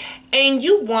now. And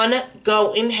you want to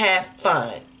go and have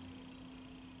fun.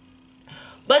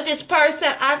 But this person,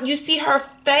 you see her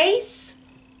face?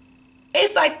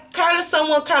 It's like kind of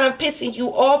someone kind of pissing you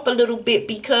off a little bit,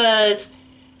 because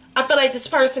I feel like this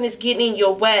person is getting in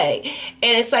your way.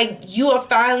 And it's like you are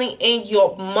finally in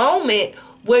your moment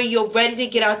where you're ready to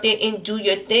get out there and do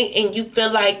your thing. And you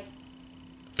feel like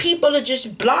people are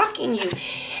just blocking you.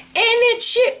 And that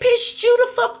shit pissed you the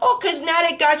fuck off, because now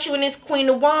they got you in this Queen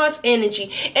of Wands energy.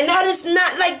 And that is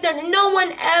not like that.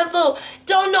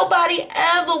 Don't nobody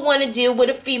ever want to deal with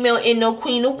a female in no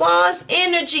Queen of Wands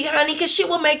energy, honey, because she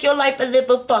will make your life a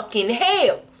living fucking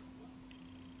hell.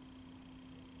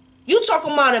 You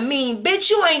talking about a mean bitch?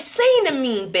 You ain't seen a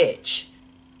mean bitch.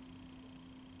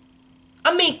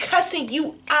 I mean, cussing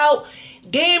you out,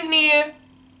 damn near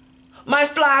might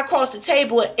fly across the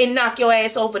table and knock your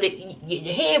ass over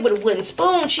your head with a wooden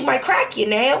spoon. She might crack you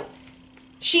now.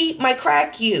 She might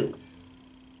crack you.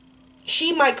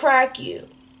 She might crack you.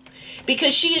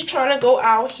 Because she is trying to go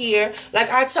out here. Like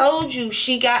I told you,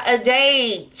 she got a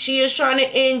date. She is trying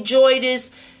to enjoy this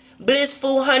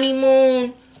blissful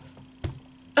honeymoon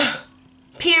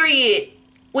period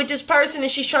with this person that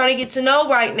she's trying to get to know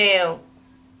right now.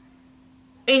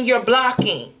 And you're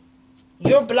blocking.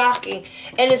 You're blocking.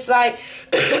 And it's like,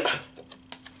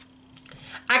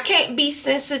 I can't be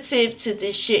sensitive to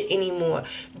this shit anymore,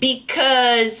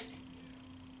 because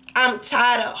I'm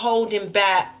tired of holding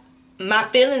back my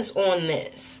feelings on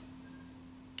this.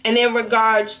 And in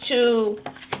regards to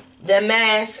the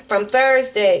mask from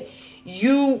Thursday,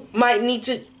 you might need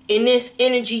to, in this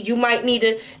energy, you might need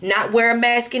to not wear a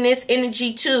mask in this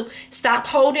energy too. Stop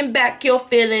holding back your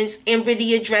feelings and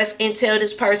really address and tell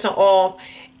this person off.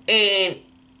 And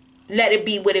let it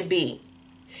be what it be.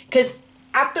 Because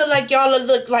I feel like y'all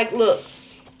look,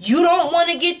 you don't want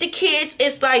to get the kids.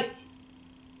 It's like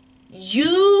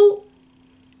you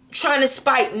trying to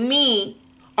spite me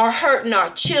or hurting our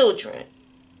children.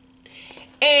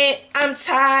 And I'm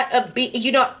tired of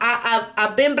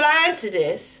I've been blind to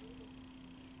this.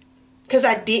 Because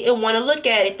I didn't want to look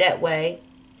at it that way.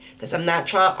 Because I'm not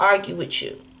trying to argue with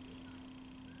you.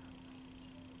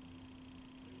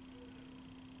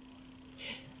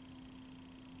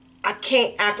 I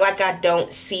can't act like I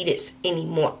don't see this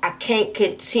anymore. I can't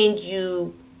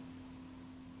continue.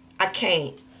 I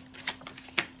can't.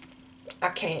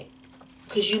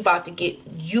 Because you about to get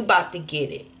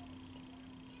it.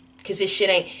 Because this shit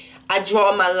ain't. I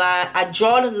draw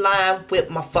the line with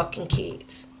my fucking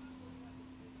kids.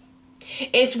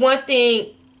 It's one thing.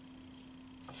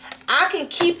 I can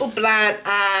keep a blind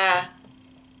eye.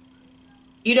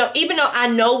 Even though I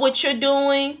know what you're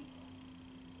doing.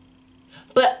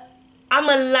 But I'm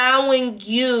allowing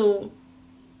you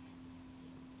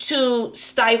to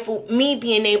stifle me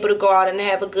being able to go out and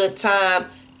have a good time.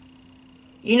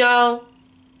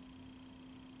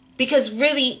 Because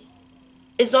really,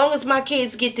 as long as my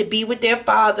kids get to be with their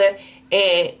father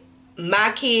and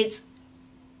my kids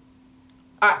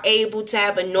are able to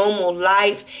have a normal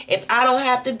life, if I don't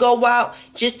have to go out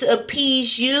just to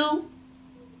appease you,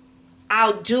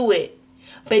 I'll do it.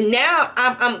 But now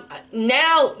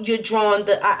now you're drawing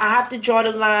I have to draw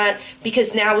the line,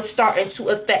 because now it's starting to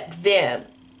affect them.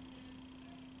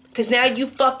 Because now you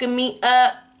fucking me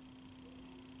up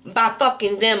by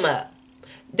fucking them up.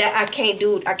 That I can't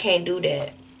do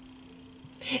that.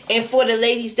 And for the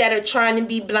ladies that are trying to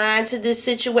be blind to this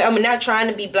situation, not trying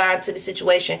to be blind to the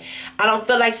situation, I don't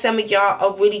feel like some of y'all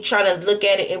are really trying to look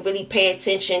at it and really pay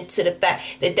attention to the fact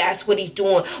that that's what he's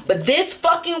doing. But this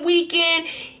fucking weekend,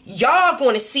 y'all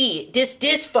going to see it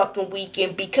this fucking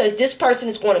weekend, because this person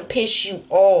is going to piss you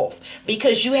off,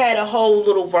 because you had a whole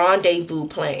little rendezvous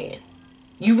plan.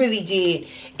 You really did.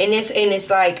 And it's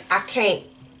like, I can't.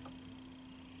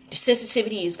 The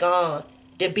sensitivity is gone.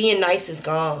 The being nice is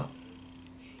gone.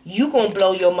 You gonna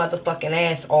blow your motherfucking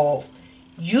ass off.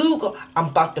 I'm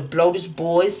about to blow this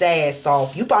boy's ass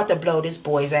off. You about to blow this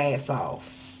boy's ass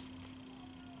off.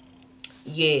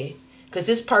 Yeah. Because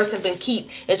this person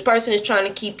is trying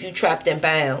to keep you trapped and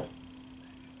bound.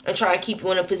 And trying to keep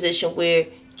you in a position where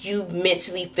you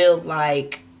mentally feel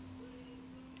like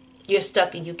you're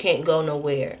stuck and you can't go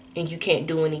nowhere and you can't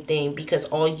do anything because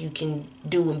all you can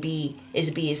do and be is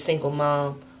be a single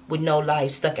mom with no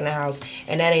life, stuck in the house,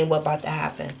 and that ain't what about to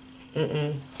happen.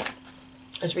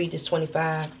 Let's read this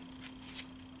 25.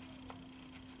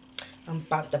 I'm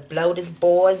about to blow this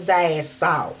boy's ass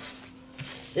off.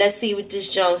 Let's see what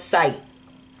this Jones say.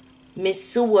 Miss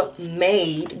Sewer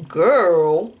Maid,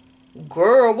 girl,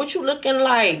 what you looking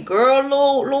like? Girl,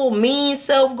 little mean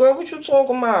self, girl, what you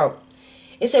talking about?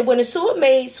 It said, when a sewer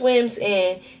maid swims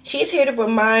in, she is here to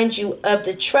remind you of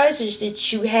the treasures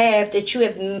that you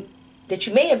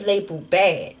may have labeled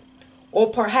bad, or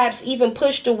perhaps even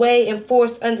pushed away and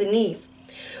forced underneath.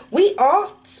 We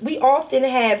often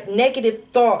have negative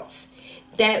thoughts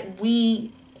that we're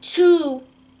too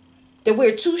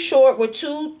short, we're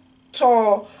too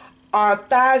tall, our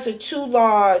thighs are too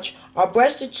large, our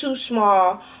breasts are too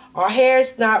small, our hair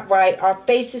is not right, our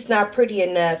face is not pretty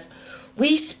enough.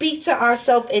 We speak to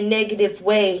ourselves in negative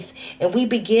ways, and we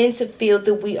begin to feel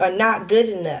that we are not good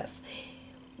enough.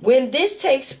 When this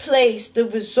takes place, the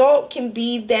result can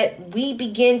be that we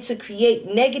begin to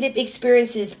create negative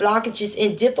experiences, blockages,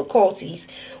 and difficulties.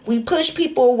 We push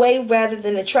people away rather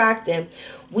than attract them.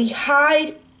 We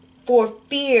hide for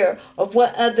fear of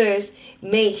what others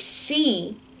may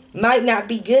see might not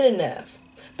be good enough.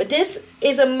 But this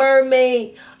is a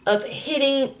mermaid of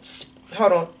hidden...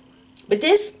 But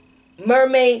this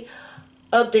mermaid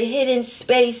of the hidden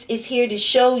space is here to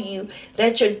show you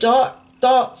that your dark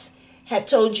thoughts have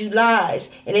told you lies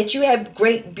and that you have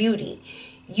great beauty.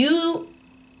 You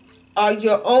are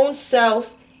your own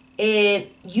self and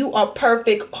you are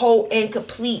perfect, whole, and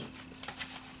complete.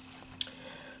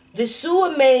 The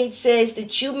sewer maid says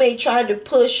that you may try to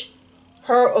push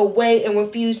her away and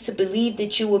refuse to believe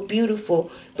that you are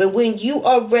beautiful, but when you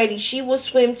are ready, she will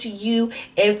swim to you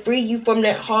and free you from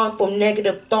that harmful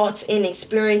negative thoughts and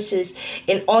experiences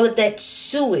and all of that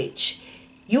sewage.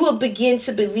 You will begin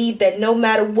to believe that no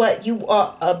matter what, you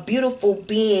are a beautiful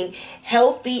being,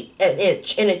 healthy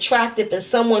and attractive, and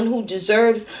someone who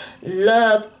deserves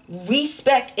love,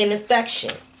 respect, and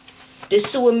affection. The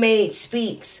sewer maid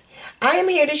speaks. I am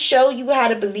here to show you how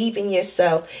to believe in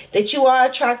yourself, that you are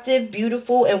attractive,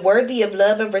 beautiful, and worthy of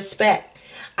love and respect.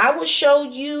 I will show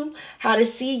you how to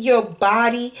see your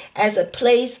body as a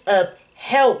place of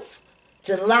health,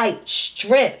 delight,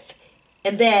 strength,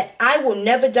 and that I will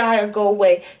never die or go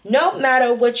away, no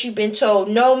matter what you've been told,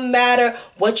 no matter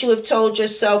what you have told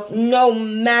yourself, no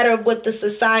matter what the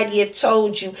society have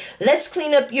told you. Let's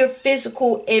clean up your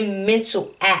physical and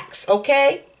mental acts,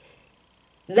 okay?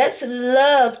 Let's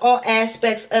love all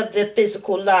aspects of the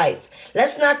physical life.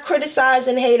 Let's not criticize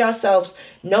and hate ourselves,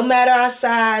 no matter our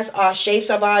size, our shapes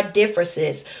of our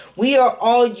differences. We are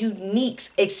all unique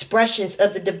expressions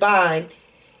of the divine,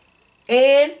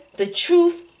 and the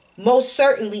truth most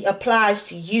certainly applies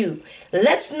to you.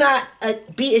 Let's not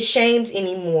be ashamed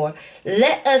anymore.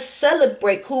 Let us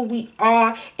celebrate who we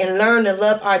are and learn to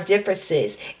love our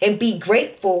differences and be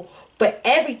grateful for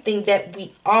everything that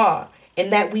we are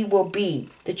and that we will be.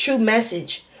 The true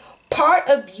message. Part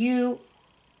of you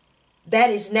that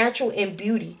is natural in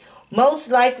beauty. Most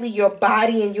likely your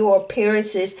body and your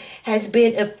appearances has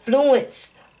been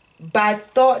influenced by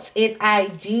thoughts and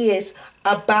ideas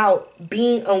about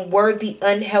being unworthy,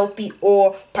 unhealthy,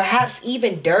 or perhaps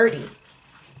even dirty.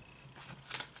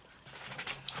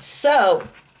 So,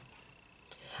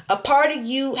 a part of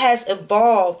you has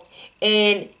evolved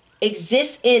and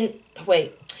exists in...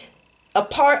 A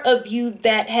part of you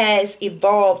that has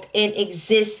evolved and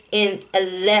exists in a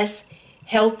less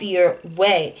healthier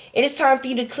way. It is time for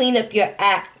you to clean up your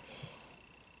act.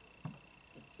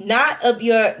 Not of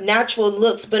your natural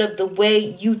looks, but of the way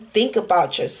you think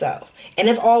about yourself and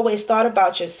have always thought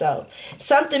about yourself.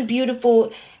 Something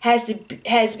beautiful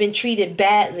has been treated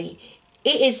badly.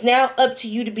 It is now up to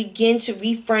you to begin to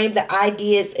reframe the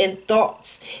ideas and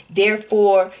thoughts.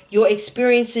 Therefore, your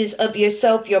experiences of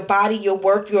yourself, your body, your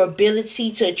worth, your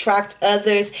ability to attract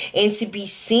others and to be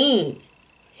seen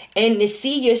and to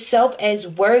see yourself as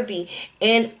worthy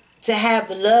and to have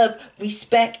love,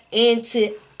 respect, and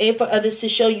for others to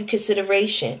show you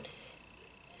consideration.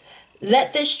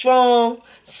 Let the strong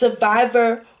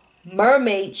survivor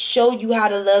mermaid show you how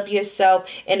to love yourself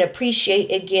and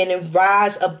appreciate again and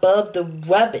rise above the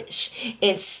rubbish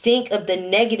and stink of the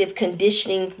negative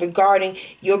conditioning regarding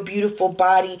your beautiful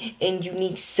body and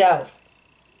unique self.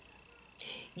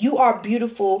 You are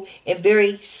beautiful and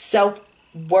very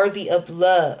self-worthy of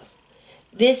love.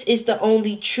 This is the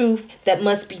only truth that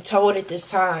must be told at this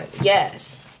time.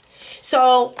 Yes.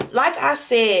 So, like I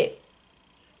said,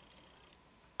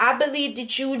 I believe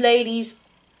that you ladies,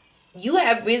 you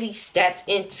have really stepped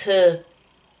into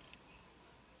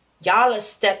Y'all have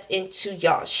stepped into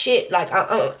y'all shit. Like,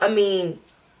 I mean,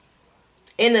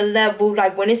 in a level,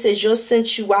 like when it says your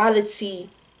sensuality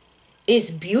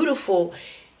is beautiful,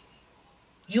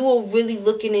 you are really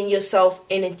looking in yourself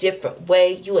in a different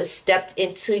way. You have stepped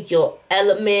into your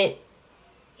element.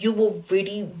 You were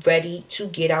really ready to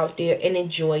get out there and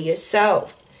enjoy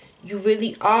yourself. You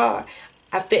really are.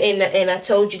 I feel, and I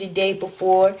told you the day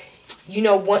before, you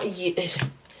know what?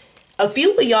 A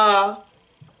few of y'all,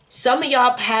 some of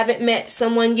y'all haven't met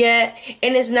someone yet.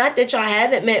 And it's not that y'all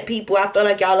haven't met people. I feel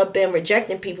like y'all have been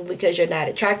rejecting people because you're not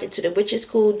attracted to them, which is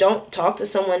cool. Don't talk to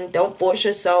someone. Don't force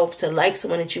yourself to like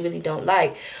someone that you really don't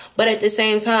like. But at the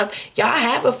same time, y'all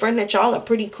have a friend that y'all are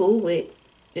pretty cool with,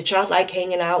 that y'all like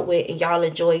hanging out with, and y'all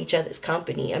enjoy each other's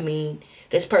company. I mean,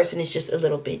 this person is just a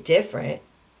little bit different.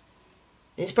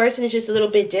 This person is just a little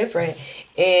bit different.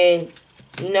 And,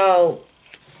 you know,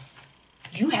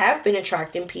 you have been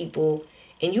attracting people.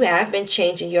 And you have been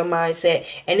changing your mindset.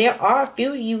 And there are a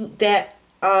few of you that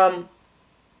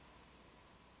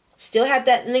still have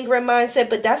that lingering mindset.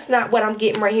 But that's not what I'm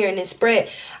getting right here in this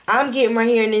spread. I'm getting right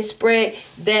here in this spread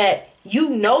that you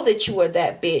know that you are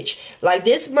that bitch. Like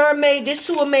this mermaid, this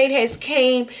sewer maid has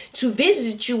came to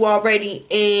visit you already.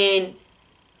 And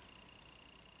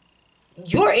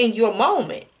you're in your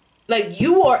moment. Like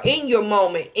you are in your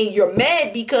moment. And you're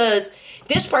mad because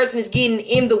this person is getting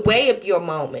in the way of your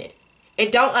moment. And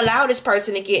don't allow this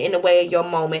person to get in the way of your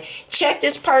moment. Check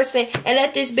this person and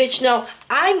let this bitch know,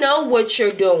 I know what you're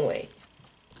doing.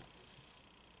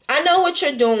 I know what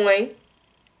you're doing.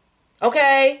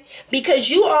 Okay? Because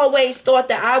you always thought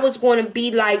that I was going to be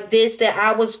like this. That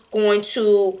I was going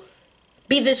to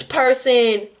be this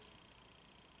person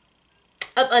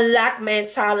of a lack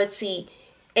mentality.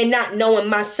 And not knowing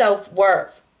my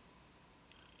self-worth.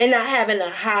 And not having a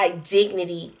high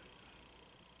dignity.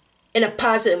 In a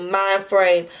positive mind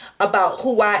frame about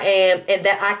who I am, and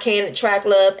that I can attract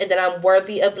love, and that I'm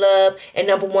worthy of love, and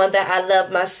number one, that I love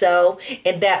myself,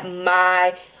 and that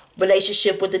my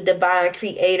relationship with the divine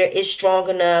creator is strong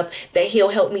enough that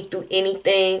he'll help me through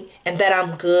anything, and that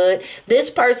I'm good. This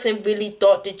person really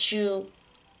thought that you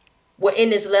were in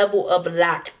this level of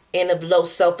lack and of low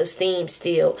self-esteem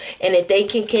still, and that they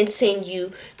can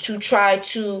continue to try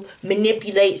to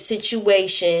manipulate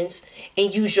situations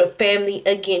and use your family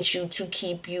against you to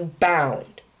keep you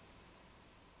bound.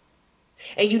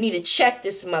 And you need to check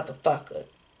this motherfucker.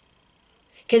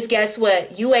 Because guess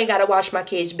what? You ain't got to watch my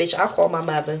kids, bitch. I'll call my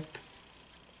mother.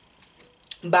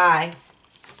 Bye.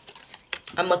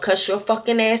 I'm going to cuss your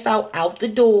fucking ass out the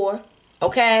door.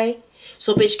 Okay?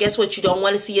 So, bitch, guess what? You don't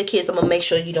want to see your kids. I'm going to make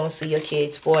sure you don't see your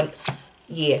kids for,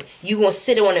 yeah. You going to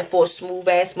sit on it for a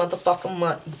smooth-ass motherfucking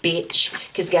month, bitch.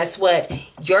 Because guess what?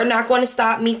 You're not going to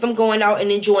stop me from going out and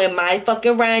enjoying my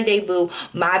fucking rendezvous,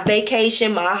 my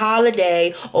vacation, my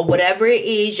holiday, or whatever it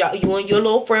is. You and your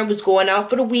little friend was going out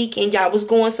for the weekend. Y'all was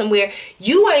going somewhere.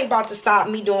 You ain't about to stop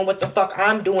me doing what the fuck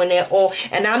I'm doing at all.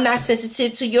 And I'm not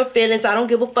sensitive to your feelings. I don't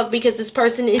give a fuck because this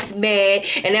person is mad.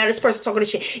 And now this person talking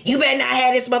this shit. You better not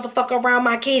have this motherfucker around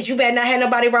my kids. You better not have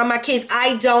nobody around my kids.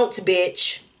 I don't,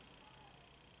 bitch.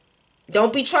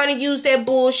 Don't be trying to use that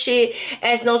bullshit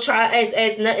as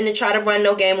nothing to try to run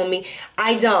no game on me.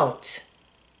 I don't.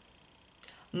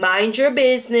 Mind your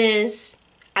business.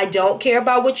 I don't care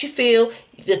about what you feel.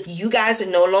 You guys are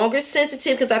no longer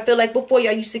sensitive because I feel like before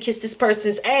y'all used to kiss this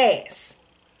person's ass.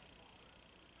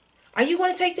 Are you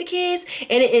going to take the kids?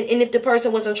 And if the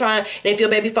person wasn't trying, and if your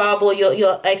baby father or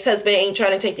your ex-husband ain't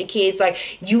trying to take the kids,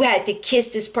 like you had to kiss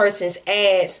this person's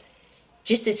ass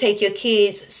just to take your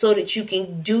kids so that you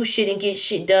can do shit and get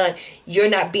shit done. You're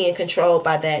not being controlled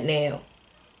by that now.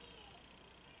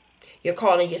 You're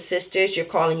calling your sisters. You're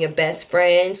calling your best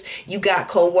friends. You got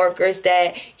co-workers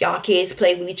that y'all kids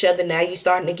play with each other. Now you're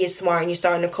starting to get smart and you're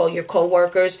starting to call your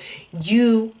co-workers.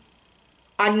 You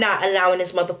are not allowing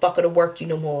this motherfucker to work you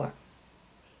no more.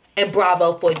 And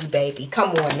bravo for you, baby.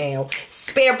 Come on now.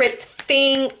 Spirit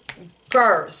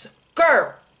fingers.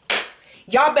 Girl.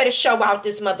 Y'all better show out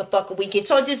this motherfucker weekend.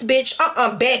 Told this bitch,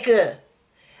 back up.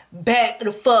 Back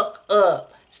the fuck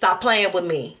up. Stop playing with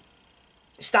me.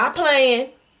 Stop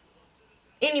playing.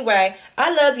 Anyway,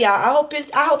 I love y'all.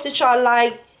 I hope that y'all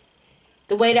like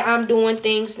the way that I'm doing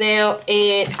things now.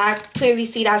 And I clearly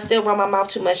see that I still run my mouth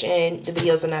too much and the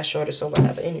videos are not shorter, so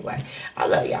whatever. Anyway, I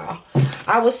love y'all.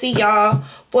 I will see y'all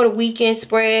for the weekend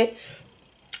spread.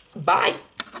 Bye.